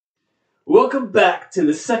Welcome back to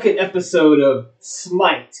the second episode of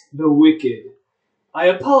SMITE the Wicked. I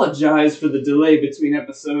apologize for the delay between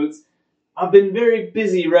episodes. I've been very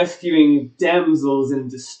busy rescuing damsels in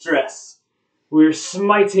distress. We're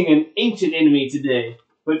smiting an ancient enemy today,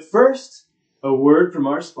 but first, a word from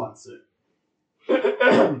our sponsor.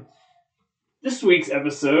 This week's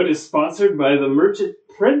episode is sponsored by the merchant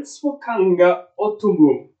Prince Wakanga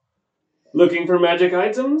Otomu. Looking for magic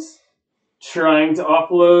items? Trying to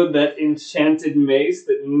offload that enchanted mace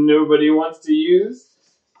that nobody wants to use?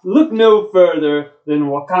 Look no further than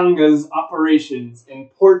Wakanga's operations in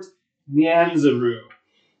Port Nyanzaru.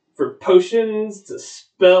 For potions, to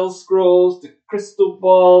spell scrolls, to crystal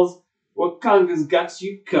balls, Wakanga's got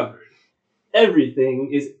you covered. Everything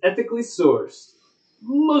is ethically sourced,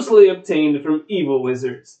 mostly obtained from evil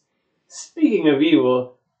wizards. Speaking of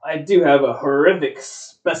evil, I do have a horrific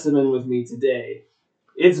specimen with me today.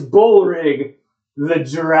 It's Bolrig, the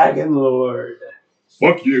Dragon Lord.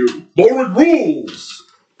 Fuck you. Bolrig rules!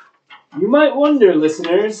 You might wonder,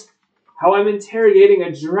 listeners, how I'm interrogating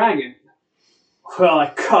a dragon. Well, I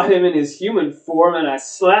caught him in his human form and I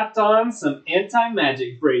slapped on some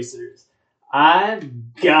anti-magic bracers.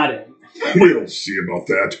 I've got him. We'll see about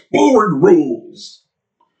that. Bolrig rules!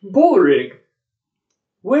 Bolrig,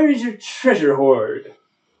 where is your treasure hoard?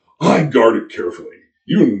 I guard it carefully.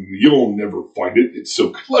 You'll never find it. It's so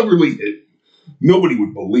cleverly hidden. Nobody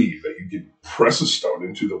would believe that you could press a stone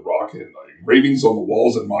into the rock and the engravings on the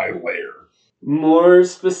walls in my lair. More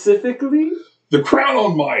specifically? The crown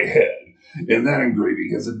on my head, and that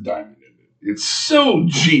engraving has a diamond in it. It's so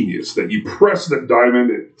genius that you press the diamond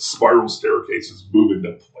and spiral staircases move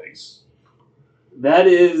into place. That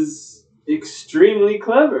is extremely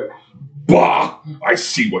clever. Bah! I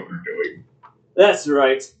see what you're doing. That's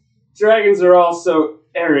right. Dragons are all so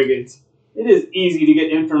arrogant. It is easy to get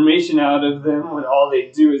information out of them when all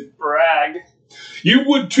they do is brag. You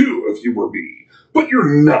would too if you were me, but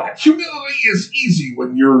you're not. Humility is easy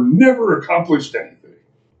when you're never accomplished anything.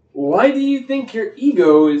 Why do you think your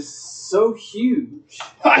ego is so huge?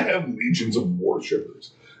 I have legions of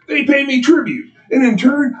worshippers. They pay me tribute, and in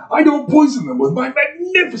turn, I don't poison them with my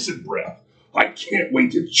magnificent breath. I can't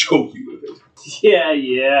wait to choke you with it.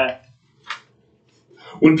 Yeah.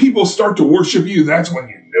 When people start to worship you, that's when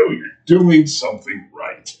you know you're doing something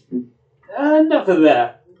right. Enough of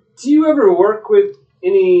that. Do you ever work with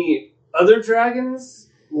any other dragons?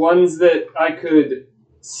 Ones that I could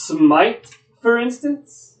smite, for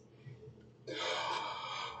instance?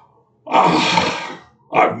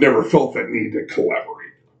 I've never felt that need to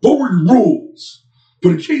collaborate. Bolrig rules.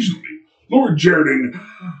 But occasionally, Lord Jaredin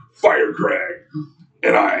Firecrag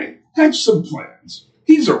and I have some plans.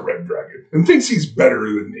 He's a red dragon and thinks he's better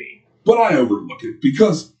than me, but I overlook it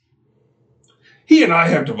because he and I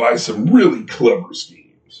have devised some really clever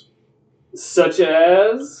schemes. Such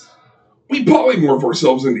as? We polymorph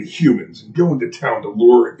ourselves into humans and go into town to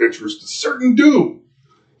lure adventurers to certain doom,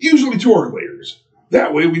 usually to our lairs.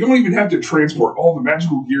 That way we don't even have to transport all the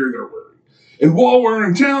magical gear they're wearing. And while we're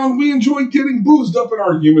in town, we enjoy getting boozed up in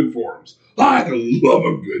our human forms. I love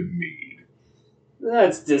a good mead.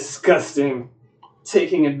 That's disgusting.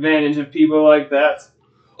 Taking advantage of people like that.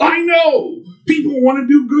 I know! People want to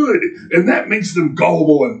do good, and that makes them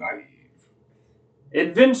gullible and naive.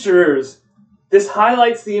 Adventurers, this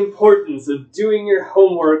highlights the importance of doing your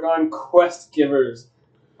homework on quest givers.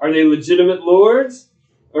 Are they legitimate lords,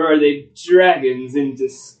 or are they dragons in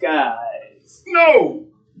disguise? No!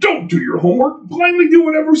 Don't do your homework. Blindly do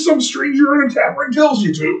whatever some stranger in a tavern tells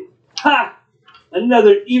you to. Ha!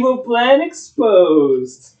 Another evil plan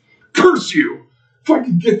exposed. Curse you! If I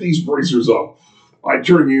could get these bracers up, I'd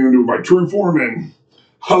turn you into my true form and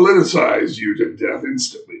haliticize you to death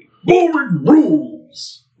instantly. Bolrig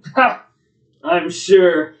rules! Ha! I'm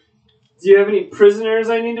sure. Do you have any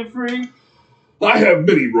prisoners I need to free? I have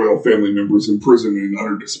many royal family members in prison in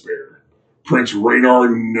utter despair. Prince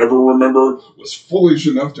Raynar, never remember, was foolish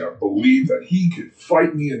enough to believe that he could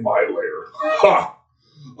fight me in my lair. Ha!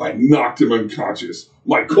 I knocked him unconscious.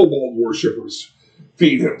 My kobold worshippers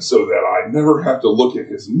feed him so that I never have to look at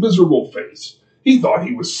his miserable face. He thought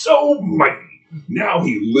he was so mighty. Now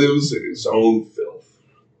he lives in his own filth.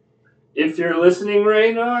 If you're listening,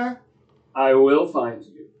 Raynar, I will find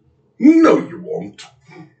you. No, you won't.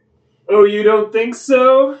 Oh, you don't think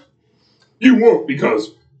so? You won't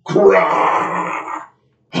because, Krah!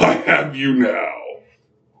 I have you now.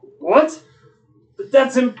 What? But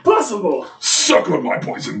that's impossible! Suck on my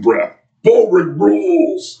poison breath. Bolrig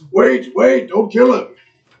rules. Wait, don't kill him.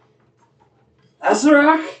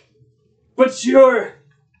 Azarak? But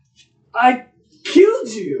I killed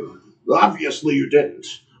you. Obviously you didn't.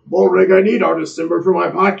 Bolrig, I need Artus Cimber for my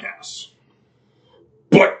podcast.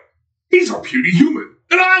 But he's a puny human,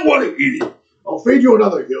 and I want to eat him. I'll feed you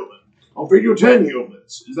another human. I'll feed you 10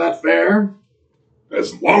 humans. Is that fair?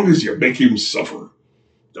 As long as you make him suffer.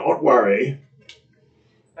 Don't worry.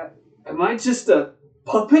 Am I just a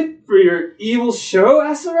puppet for your evil show,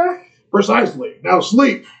 Asarak? Precisely. Now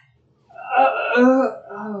sleep.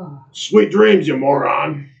 Sweet dreams, you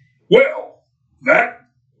moron. Well, that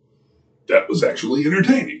was actually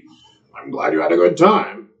entertaining. I'm glad you had a good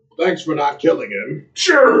time. Thanks for not killing him.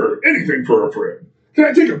 Sure, anything for a friend. Can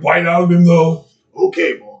I take a bite out of him, though?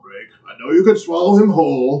 Okay, Bolrig. I know you could swallow him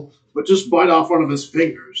whole, but just bite off one of his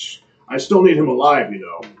fingers. I still need him alive, you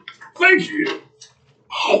know. Thank you.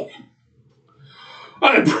 Oh,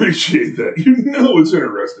 I appreciate that. You know it's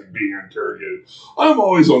interesting being interrogated. I'm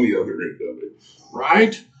always on the other end of it.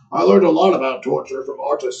 Right? I learned a lot about torture from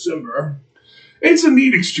Artus Cimber. It's a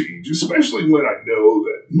neat exchange, especially when I know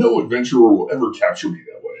that no adventurer will ever capture me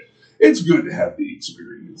that way. It's good to have the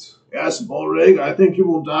experience. Yes, Bolrig, I think you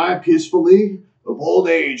will die peacefully of old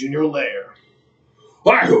age in your lair.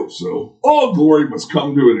 I hope so. All glory must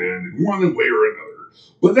come to an end in one way or another.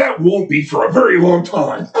 But that won't be for a very long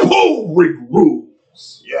time. Bolrig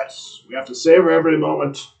rules. Yes, we have to savor every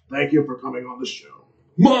moment. Thank you for coming on the show.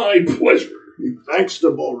 My pleasure. Thanks to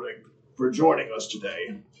Bolrig for joining us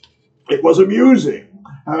today. It was amusing,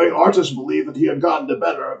 having Artus believe that he had gotten the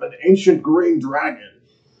better of an ancient green dragon.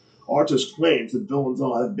 Artus claims that villains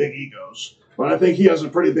all have big egos, but I think he has a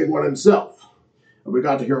pretty big one himself. And we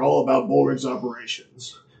got to hear all about Bolrig's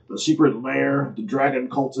operations, the secret lair, the dragon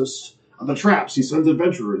cultists, and the traps he sends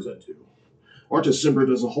adventurers into. Artus Cimber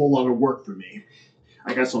does a whole lot of work for me.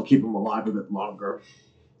 I guess I'll keep him alive a bit longer.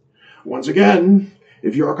 Once again,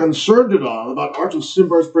 if you're concerned at all about Artus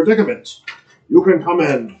Cimber's predicament, you can come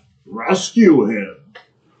and rescue him.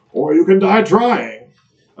 Or you can die trying.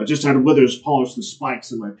 I just had Withers polish the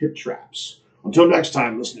spikes in my pit traps. Until next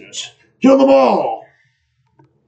time, listeners, kill them all!